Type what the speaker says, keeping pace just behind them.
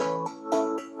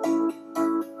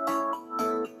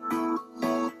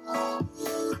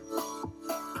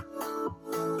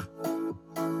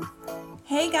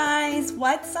Hey guys,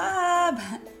 what's up?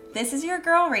 This is your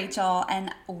girl Rachel,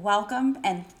 and welcome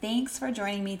and thanks for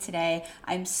joining me today.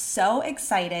 I'm so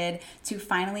excited to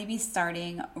finally be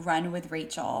starting Run with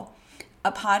Rachel,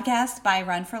 a podcast by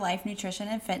Run for Life Nutrition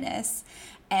and Fitness.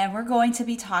 And we're going to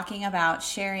be talking about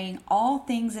sharing all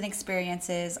things and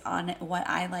experiences on what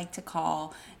I like to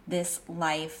call this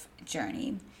life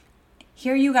journey.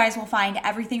 Here you guys will find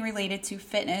everything related to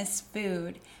fitness,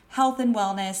 food, health and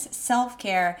wellness,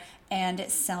 self-care, and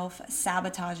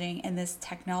self-sabotaging in this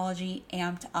technology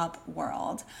amped up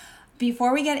world.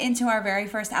 Before we get into our very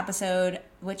first episode,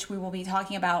 which we will be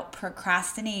talking about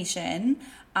procrastination,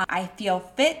 I feel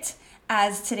fit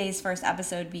as today's first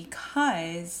episode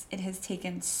because it has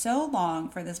taken so long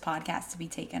for this podcast to be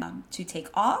to take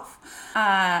off.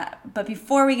 But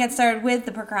before we get started with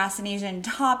the procrastination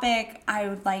topic, I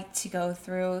would like to go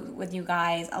through with you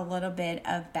guys a little bit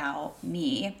about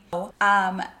me.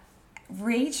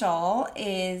 Rachel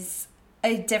is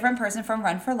a different person from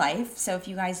Run for Life. So if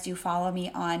you guys do follow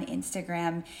me on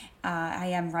Instagram, I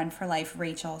am Run for Life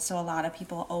Rachel. So a lot of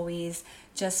people always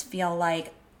just feel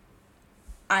like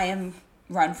I am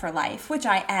Run for Life, which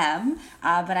I am,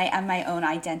 but I am my own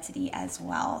identity as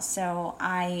well. So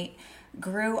I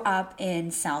grew up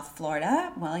in South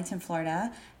Florida, Wellington,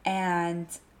 Florida, and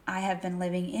I have been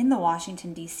living in the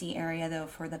Washington, D.C. area, though,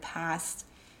 for the past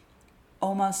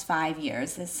almost 5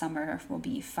 years. This summer will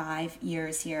be 5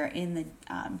 years here in the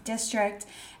district,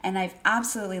 and I've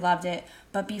absolutely loved it.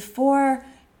 But before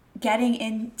getting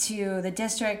into the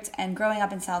district and growing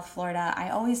up in South Florida, I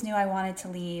always knew I wanted to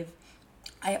leave.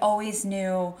 I always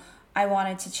knew I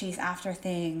wanted to chase after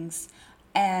things.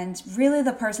 And really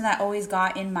the person that always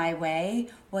got in my way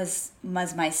was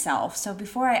myself. So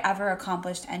before I ever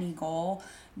accomplished any goal,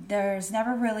 there's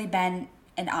never really been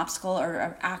an obstacle or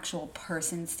an actual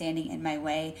person standing in my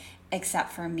way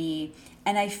except for me.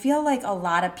 And I feel like a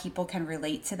lot of people can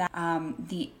relate to that.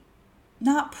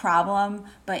 Not problem,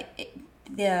 but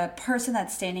the person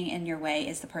that's standing in your way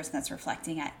is the person that's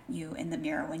reflecting at you in the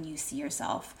mirror when you see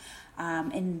yourself.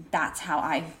 And that's how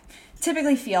I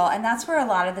typically feel. And that's where a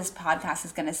lot of this podcast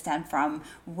is going to stem from,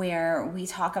 where we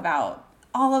talk about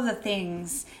all of the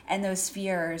things and those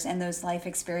fears and those life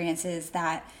experiences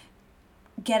that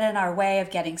get in our way of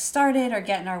getting started or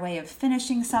get in our way of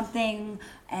finishing something,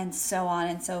 and so on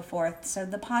and so forth. So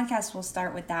the podcast will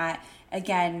start with that.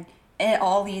 Again, it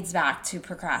all leads back to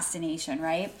procrastination,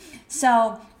 right?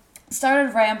 So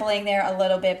started rambling there a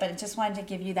little bit, but I just wanted to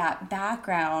give you that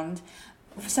background.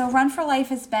 So Run for Life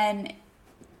has been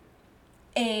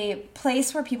a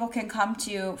place where people can come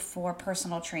to for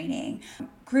personal training,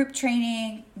 group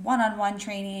training, one-on-one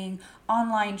training,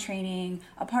 online training,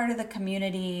 a part of the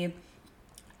community.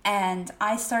 And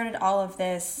I started all of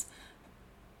this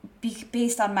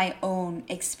based on my own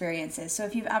experiences. So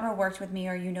if you've ever worked with me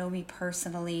or you know me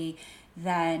personally,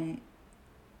 then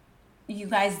you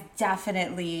guys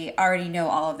definitely already know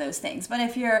all of those things. But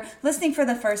if you're listening for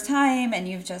the first time and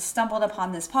you've just stumbled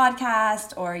upon this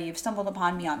podcast, or you've stumbled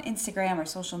upon me on Instagram or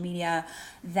social media,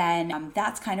 then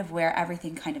that's kind of where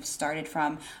everything kind of started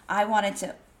from.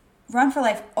 Run for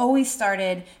Life always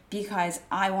started because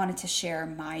I wanted to share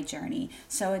my journey.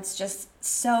 So it's just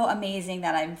so amazing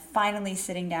that I'm finally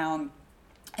sitting down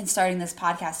and starting this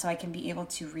podcast so I can be able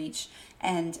to reach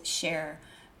and share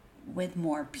with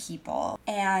more people.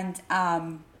 And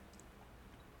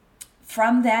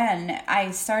from then,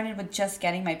 I started with just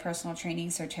getting my personal training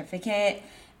certificate.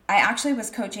 I actually was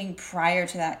coaching prior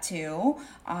to that too.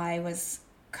 I was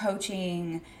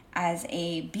coaching as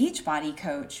a Beachbody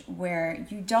coach, where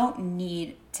you don't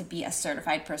need to be a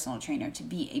certified personal trainer to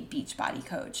be a Beachbody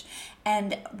coach.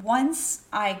 And once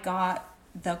I got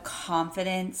the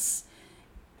confidence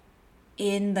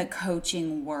in the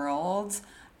coaching world,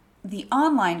 the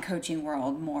online coaching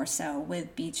world more so,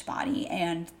 with Beachbody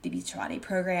and the Beachbody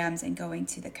programs and going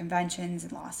to the conventions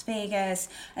in Las Vegas.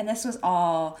 And this was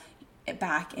all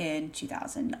back in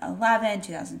 2011,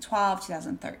 2012,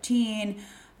 2013,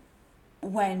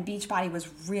 when Beachbody was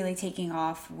really taking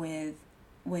off with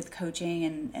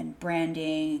coaching and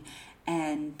branding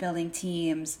and building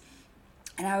teams.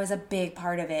 And I was a big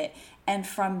part of it. And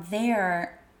from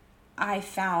there, I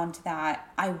found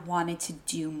that I wanted to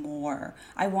do more.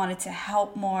 I wanted to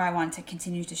help more. I wanted to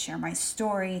continue to share my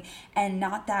story. And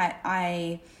not that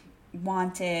I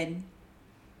wanted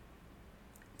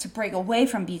to break away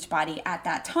from Beachbody at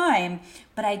that time,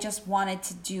 but I just wanted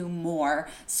to do more.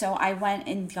 So I went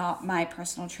and got my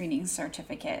personal training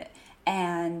certificate,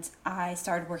 and I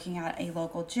started working at a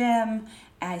local gym.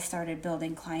 I started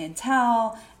building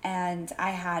clientele, and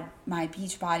I had my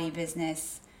Beachbody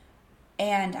business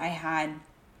and I had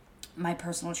my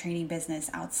personal training business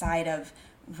outside of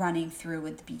running through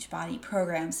with the Beachbody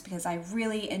programs, because I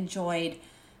really enjoyed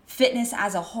fitness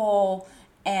as a whole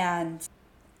and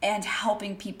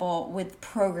helping people with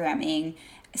programming.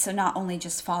 So not only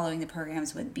just following the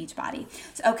programs with Beachbody.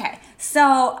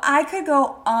 So I could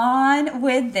go on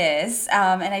with this,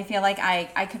 and I feel like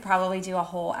I could probably do a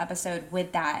whole episode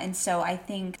with that. And so I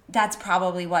think that's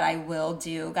probably what I will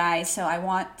do, guys. So I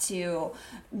want to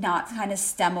not kind of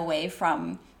stem away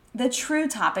from the true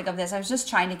topic of this. I was just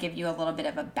trying to give you a little bit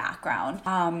of a background.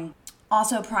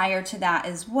 Also, prior to that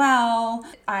as well,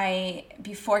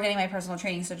 before getting my personal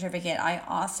training certificate, I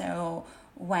also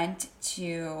went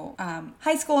to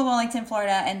high school in Wellington,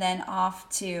 Florida, and then off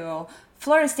to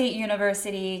Florida State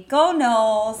University. Go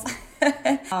Noles!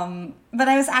 But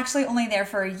I was actually only there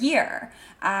for a year.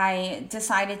 I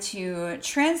decided to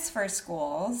transfer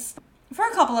schools for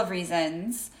a couple of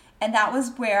reasons. And that was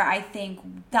where I think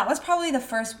that was probably the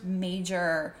first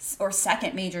major or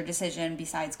second major decision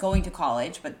besides going to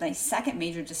college. But my second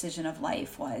major decision of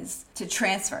life was to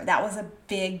transfer. That was a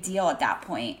big deal at that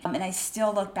point. And I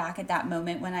still look back at that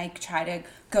moment when I try to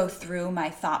go through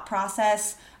my thought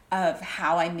process of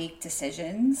how I make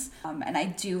decisions. And I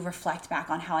do reflect back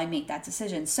on how I make that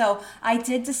decision. So I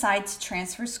did decide to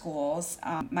transfer schools.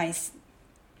 After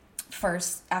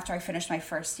I finished my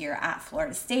first year at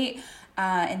Florida State,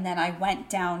 and then I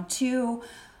went down to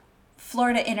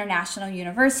Florida International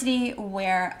University,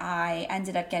 where I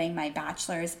ended up getting my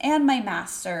bachelor's and my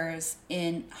master's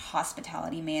in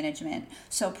hospitality management.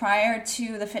 So prior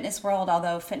to the fitness world,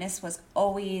 although fitness was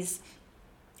always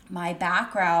my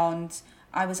background,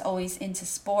 I was always into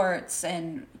sports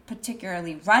and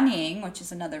particularly running, which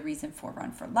is another reason for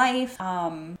Run for Life.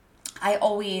 I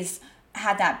always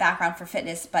had that background for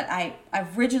fitness, but I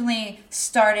originally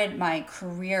started my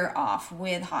career off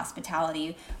with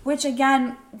hospitality, which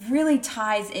again really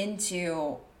ties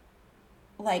into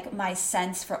like my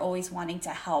sense for always wanting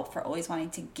to help, for always wanting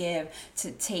to give,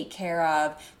 to take care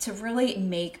of, to really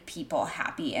make people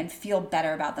happy and feel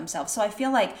better about themselves. So I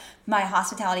feel like my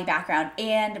hospitality background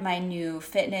and my new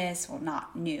fitness, well,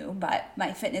 not new, but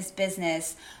my fitness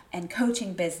business and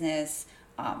coaching business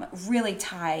really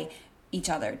tie each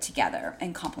other together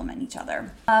and complement each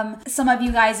other. Some of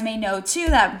you guys may know too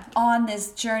that on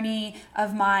this journey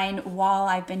of mine, while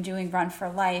I've been doing Run for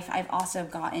Life, I've also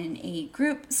gotten a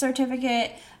group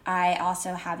certificate. I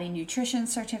also have a nutrition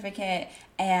certificate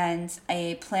and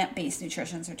a plant-based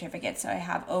nutrition certificate. So I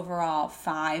have overall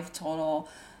 5 total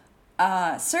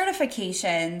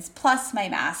certifications plus my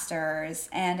master's,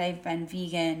 and I've been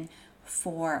vegan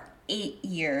for 8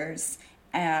 years.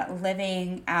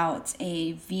 Living out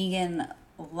a vegan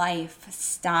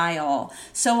lifestyle.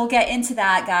 So we'll get into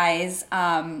that, guys.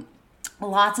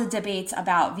 Lots of debates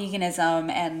about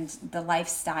veganism and the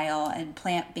lifestyle and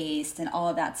plant-based and all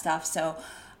of that stuff. So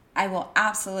I will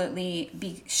absolutely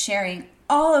be sharing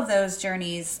all of those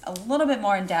journeys a little bit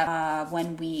more in depth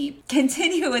when we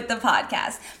continue with the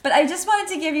podcast. But I just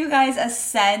wanted to give you guys a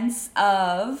sense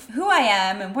of who I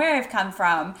am and where I've come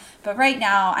from. But right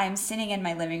now I'm sitting in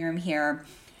my living room here.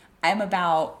 I'm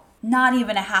about not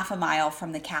even a half a mile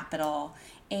from the Capitol,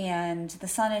 and the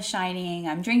sun is shining.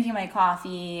 I'm drinking my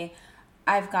coffee.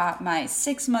 I've got my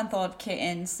 6-month-old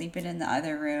kitten sleeping in the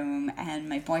other room, and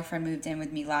my boyfriend moved in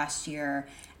with me last year.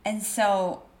 And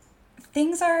so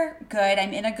things are good.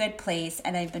 I'm in a good place,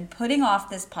 and I've been putting off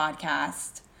this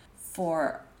podcast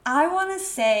for, I want to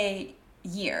say,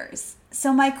 years.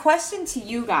 So my question to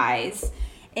you guys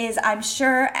is, I'm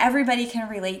sure everybody can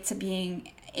relate to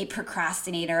being a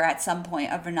procrastinator at some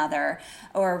point or another,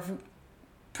 or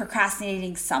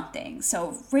procrastinating something.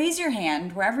 So raise your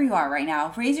hand wherever you are right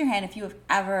now. Raise your hand if you have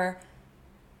ever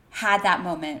had that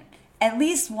moment. At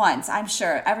least once, I'm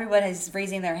sure everyone is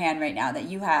raising their hand right now that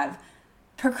you have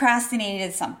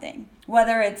procrastinated something,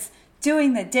 whether it's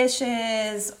doing the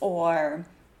dishes or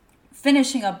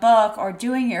finishing a book or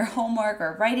doing your homework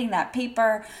or writing that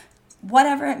paper,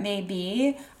 whatever it may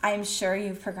be. I'm sure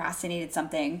you've procrastinated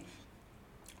something.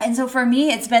 And so for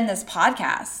me, it's been this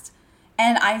podcast.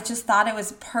 And I just thought it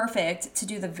was perfect to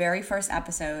do the very first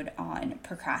episode on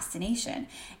procrastination.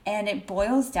 And it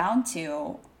boils down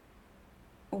to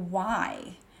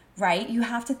why, right? You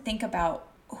have to think about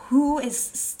who is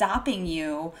stopping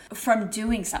you from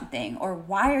doing something, or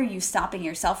why are you stopping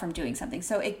yourself from doing something?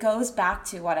 So it goes back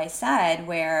to what I said,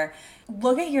 where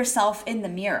look at yourself in the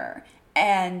mirror,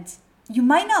 and you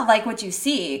might not like what you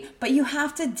see, but you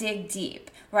have to dig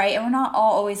deep, right? And we're not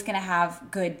all always going to have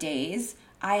good days.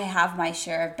 I have my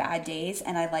share of bad days,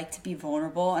 and I like to be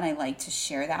vulnerable, and I like to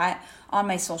share that on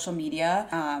my social media.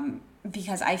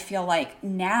 because I feel like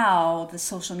now the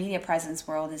social media presence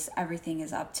world is everything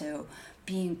is up to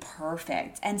being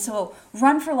perfect. And so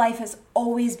Run for Life has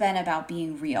always been about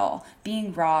being real,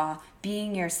 being raw,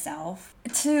 being yourself,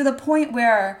 to the point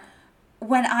where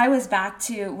when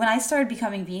I started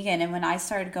becoming vegan and when I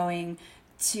started going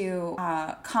to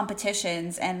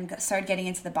competitions and started getting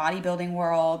into the bodybuilding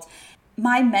world,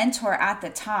 my mentor at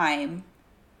the time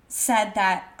said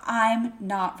that I'm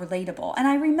not relatable. And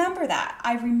I remember that.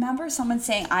 I remember someone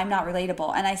saying I'm not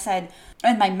relatable. And I said,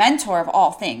 and my mentor of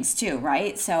all things too,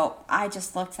 right? So I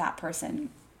just looked that person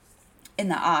in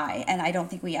the eye. And I don't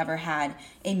think we ever had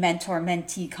a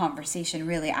mentor-mentee conversation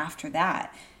really after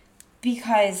that.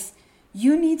 Because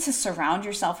you need to surround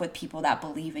yourself with people that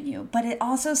believe in you. But it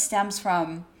also stems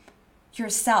from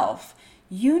yourself.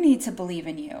 You need to believe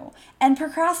in you. And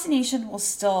procrastination will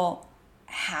still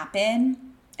happen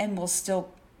and will still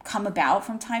come about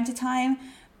from time to time.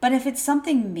 But if it's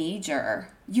something major,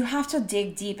 you have to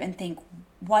dig deep and think,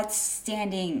 what's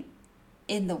standing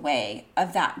in the way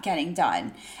of that getting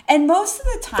done? And most of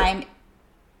the time,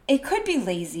 it could be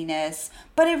laziness,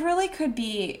 but it really could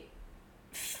be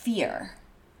fear.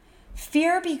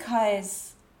 Fear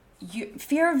because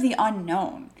fear of the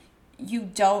unknown. You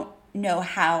don't know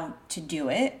how to do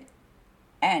it,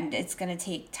 and it's going to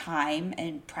take time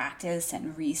and practice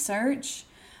and research.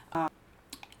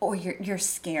 Or you're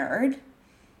scared.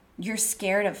 You're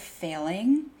scared of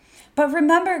failing. But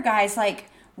remember, guys, like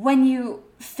when you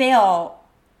fail,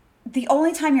 the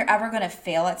only time you're ever going to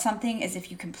fail at something is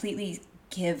if you completely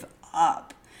give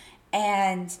up.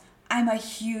 And I'm a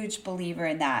huge believer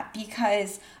in that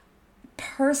because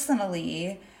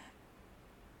personally,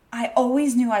 I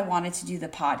always knew I wanted to do the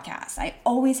podcast. I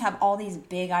always have all these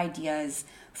big ideas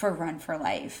for Run for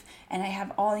Life. And I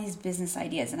have all these business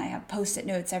ideas and I have Post-it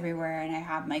notes everywhere and I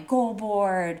have my goal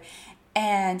board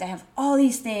and I have all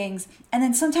these things. And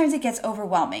then sometimes it gets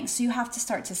overwhelming. So you have to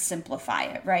start to simplify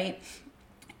it, right?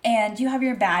 And you have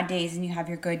your bad days and you have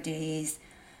your good days.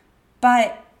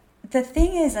 But the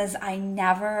thing is I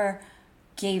never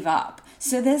gave up.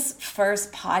 So this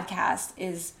first podcast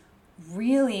is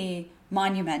really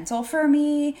monumental for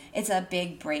me. It's a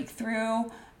big breakthrough.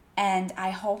 And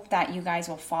I hope that you guys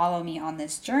will follow me on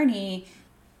this journey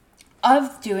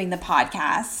of doing the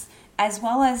podcast, as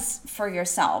well as for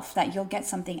yourself, that you'll get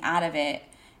something out of it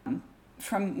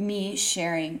from me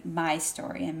sharing my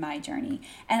story and my journey.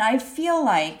 And I feel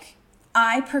like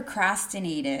I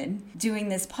procrastinated doing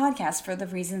this podcast for the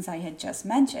reasons I had just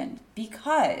mentioned,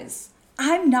 because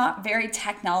I'm not very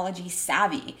technology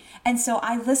savvy. And so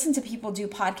I listen to people do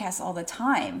podcasts all the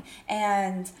time.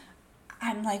 And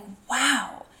I'm like,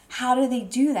 wow, how do they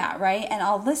do that, right? And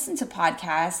I'll listen to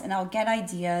podcasts and I'll get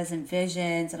ideas and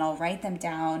visions and I'll write them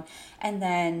down. And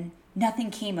then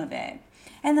nothing came of it.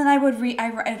 And then I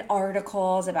read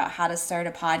articles about how to start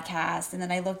a podcast. And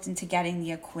then I looked into getting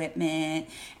the equipment.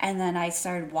 And then I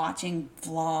started watching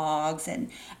vlogs.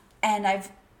 And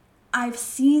I've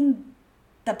seen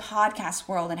the podcast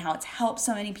world and how it's helped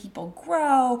so many people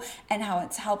grow and how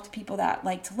it's helped people that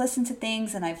like to listen to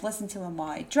things. And I've listened to them while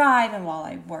I drive and while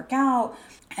I work out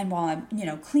and while I'm,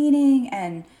 cleaning.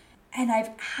 And I've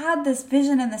had this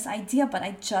vision and this idea, but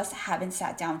I just haven't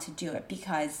sat down to do it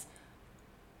because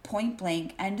point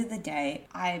blank, end of the day,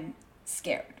 I'm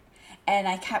scared. And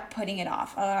I kept putting it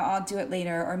off. I'll do it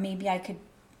later. Or maybe I could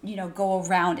go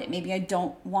around it. Maybe I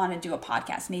don't want to do a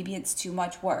podcast. Maybe it's too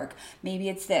much work. Maybe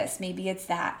it's this, maybe it's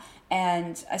that.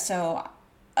 And so,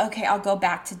 okay, I'll go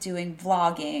back to doing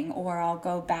vlogging, or I'll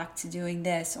go back to doing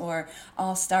this, or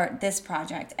I'll start this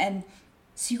project. And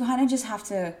so you kind of just have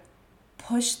to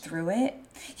push through it.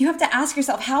 You have to ask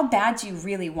yourself, how bad do you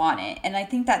really want it? And I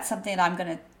think that's something that I'm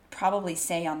going to probably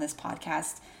say on this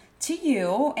podcast to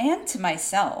you and to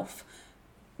myself,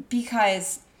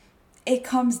 because it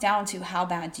comes down to how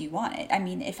bad do you want it. I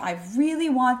mean, if I really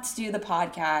want to do the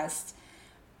podcast,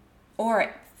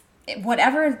 or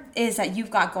whatever it is that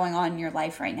you've got going on in your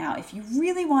life right now, if you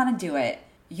really want to do it,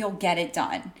 you'll get it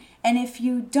done. And if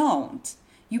you don't,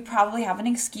 you probably have an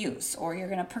excuse, or you're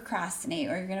going to procrastinate,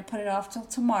 or you're going to put it off till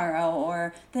tomorrow,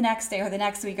 or the next day, or the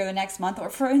next week, or the next month, or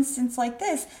for instance, like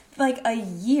this, like a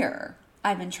year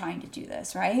I've been trying to do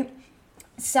this, right?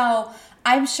 So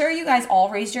I'm sure you guys all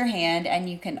raised your hand and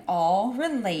you can all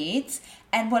relate.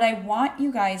 And what I want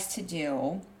you guys to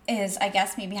do is, I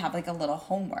guess, maybe have like a little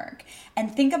homework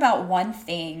and think about one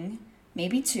thing,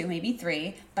 maybe two, maybe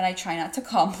three, but I try not to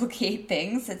complicate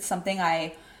things. It's something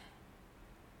I,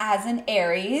 as an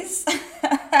Aries,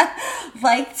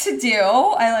 like to do.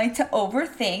 I like to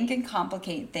overthink and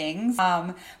complicate things.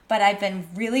 But I've been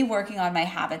really working on my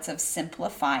habits of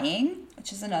simplifying,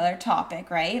 which is another topic,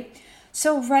 right?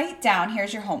 So write down,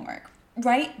 here's your homework.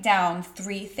 Write down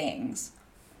 3 things,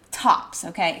 tops,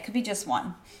 okay? It could be just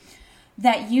one,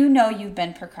 that you know you've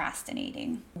been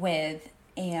procrastinating with,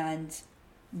 and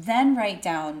then write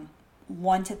down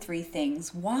 1 to 3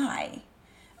 things why,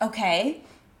 okay?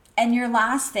 And your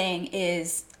last thing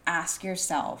is ask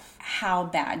yourself, how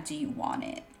bad do you want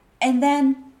it? And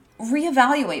then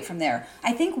reevaluate from there.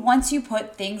 I think once you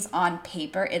put things on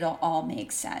paper, it'll all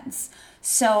make sense.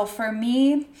 So for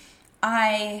me,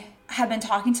 I have been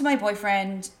talking to my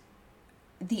boyfriend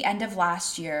the end of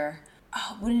last year.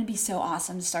 Oh, wouldn't it be so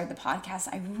awesome to start the podcast?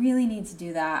 I really need to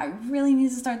do that. I really need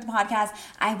to start the podcast.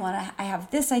 I have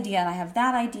this idea and I have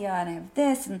that idea and I have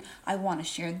this and I want to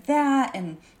share that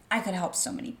and I could help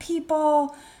so many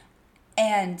people.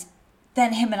 And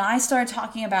then him and I started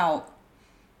talking about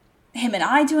him and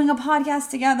I doing a podcast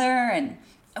together, and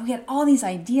we had all these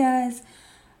ideas.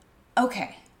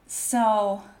 Okay,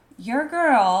 so your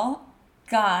girl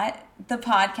got the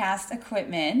podcast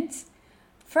equipment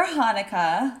for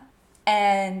Hanukkah,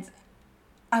 and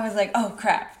I was like, oh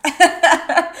crap.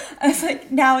 I was like,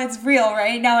 now it's real,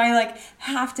 right? Now I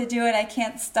have to do it. I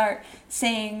can't start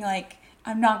saying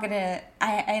I'm not gonna,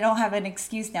 I don't have an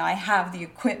excuse now. I have the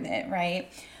equipment,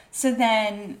 right? So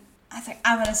then I was like,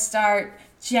 I'm gonna start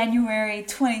January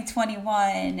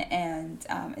 2021, and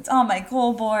it's on my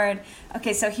goal board.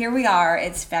 Okay, so here we are.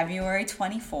 It's February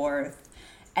 24th.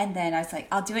 And then I was like,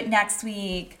 I'll do it next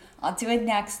week. I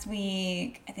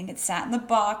think it sat in the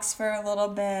box for a little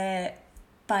bit.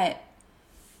 But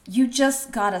you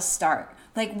just gotta start.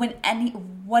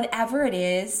 Whatever it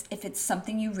is, if it's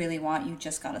something you really want, you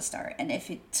just gotta start. And if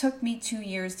it took me 2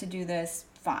 years to do this,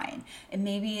 fine. And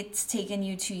maybe it's taken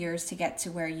you 2 years to get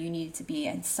to where you need to be,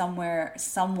 and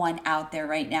someone out there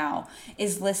right now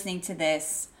is listening to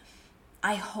this.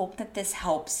 I hope that this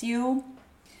helps you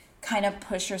kind of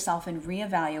push yourself and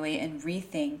reevaluate and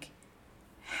rethink,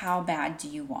 how bad do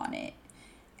you want it?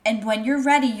 And when you're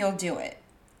ready, you'll do it.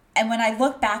 And when I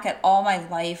look back at all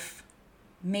my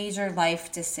major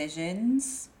life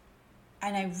decisions,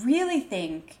 and I really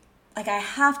think, I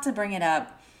have to bring it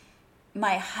up,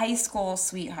 my high school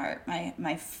sweetheart,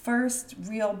 my first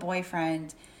real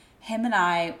boyfriend, him and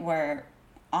I were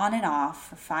on and off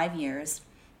for 5 years,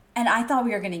 and I thought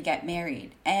we were going to get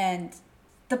married. And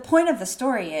the point of the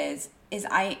story is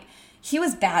he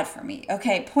was bad for me,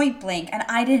 okay, point blank, and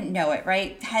I didn't know it,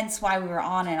 right? Hence why we were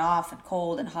on and off and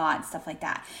cold and hot and stuff like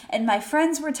that. And my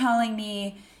friends were telling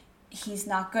me, he's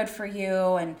not good for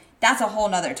you, and that's a whole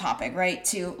nother topic, right?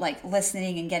 To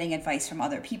listening and getting advice from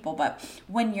other people. But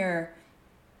when you're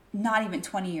not even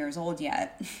 20 years old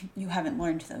yet, you haven't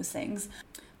learned those things.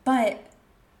 But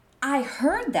I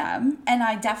heard them, and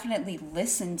I definitely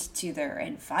listened to their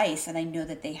advice, and I know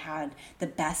that they had the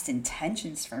best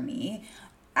intentions for me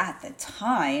at the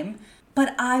time,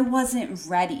 but I wasn't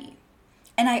ready.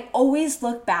 And I always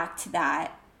look back to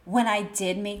that when I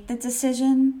did make the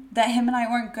decision that him and I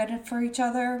weren't good for each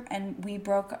other and we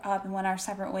broke up and went our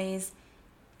separate ways.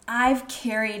 I've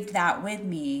carried that with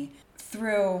me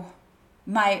through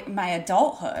my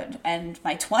adulthood and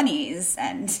my 20s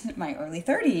and my early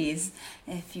 30s,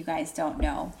 if you guys don't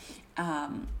know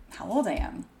how old I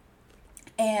am.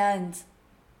 And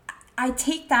I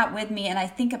take that with me, and I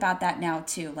think about that now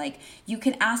too. You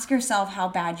can ask yourself how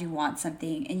bad you want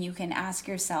something, and you can ask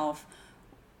yourself,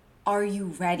 are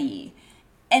you ready?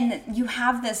 And you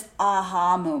have this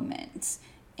aha moment.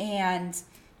 And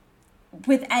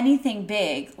with anything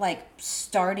big, like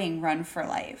starting Run for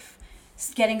Life,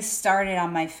 getting started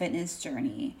on my fitness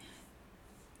journey,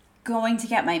 going to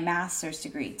get my master's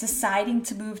degree, deciding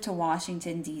to move to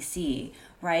Washington, D.C.,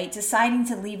 right? Deciding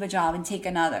to leave a job and take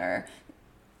another.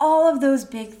 All of those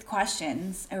big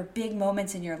questions or big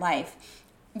moments in your life,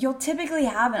 you'll typically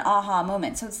have an aha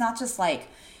moment. So it's not just like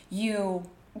you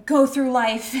go through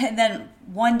life and then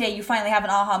one day you finally have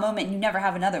an aha moment and you never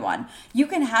have another one. You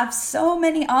can have so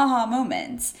many aha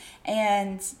moments,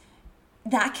 and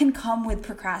that can come with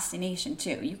procrastination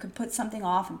too. You can put something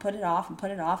off and put it off and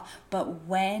put it off, but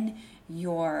when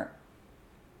you're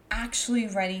actually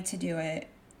ready to do it,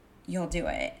 you'll do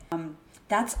it.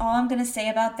 That's all I'm going to say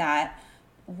about that.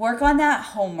 Work on that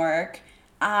homework.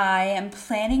 I am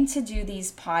planning to do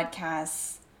these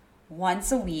podcasts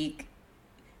once a week,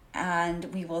 and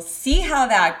we will see how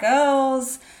that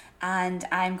goes. And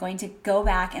I'm going to go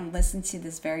back and listen to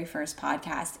this very first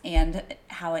podcast and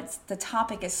how the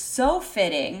topic is so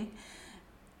fitting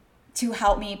to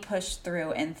help me push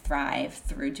through and thrive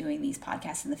through doing these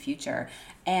podcasts in the future.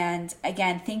 And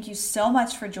again, thank you so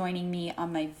much for joining me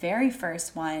on my very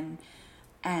first one.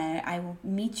 And I will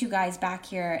meet you guys back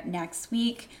here next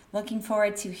week. Looking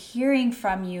forward to hearing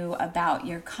from you about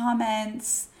your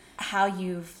comments, how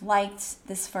you've liked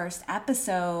this first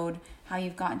episode, how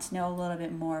you've gotten to know a little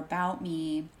bit more about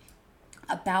me,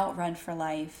 about Run for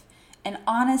Life. And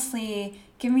honestly,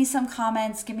 give me some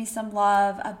comments, give me some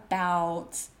love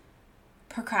about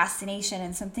procrastination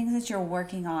and some things that you're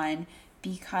working on,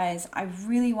 because I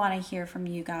really want to hear from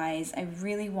you guys. I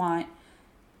really want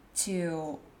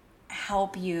to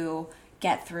help you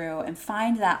get through and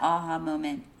find that aha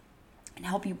moment and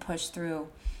help you push through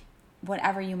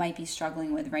whatever you might be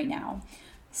struggling with right now.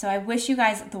 So I wish you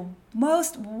guys the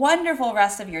most wonderful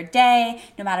rest of your day,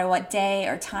 no matter what day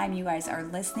or time you guys are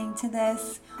listening to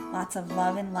this. Lots of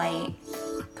love and light,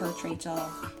 Coach Rachel,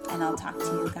 and I'll talk to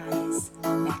you guys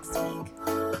next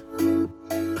week.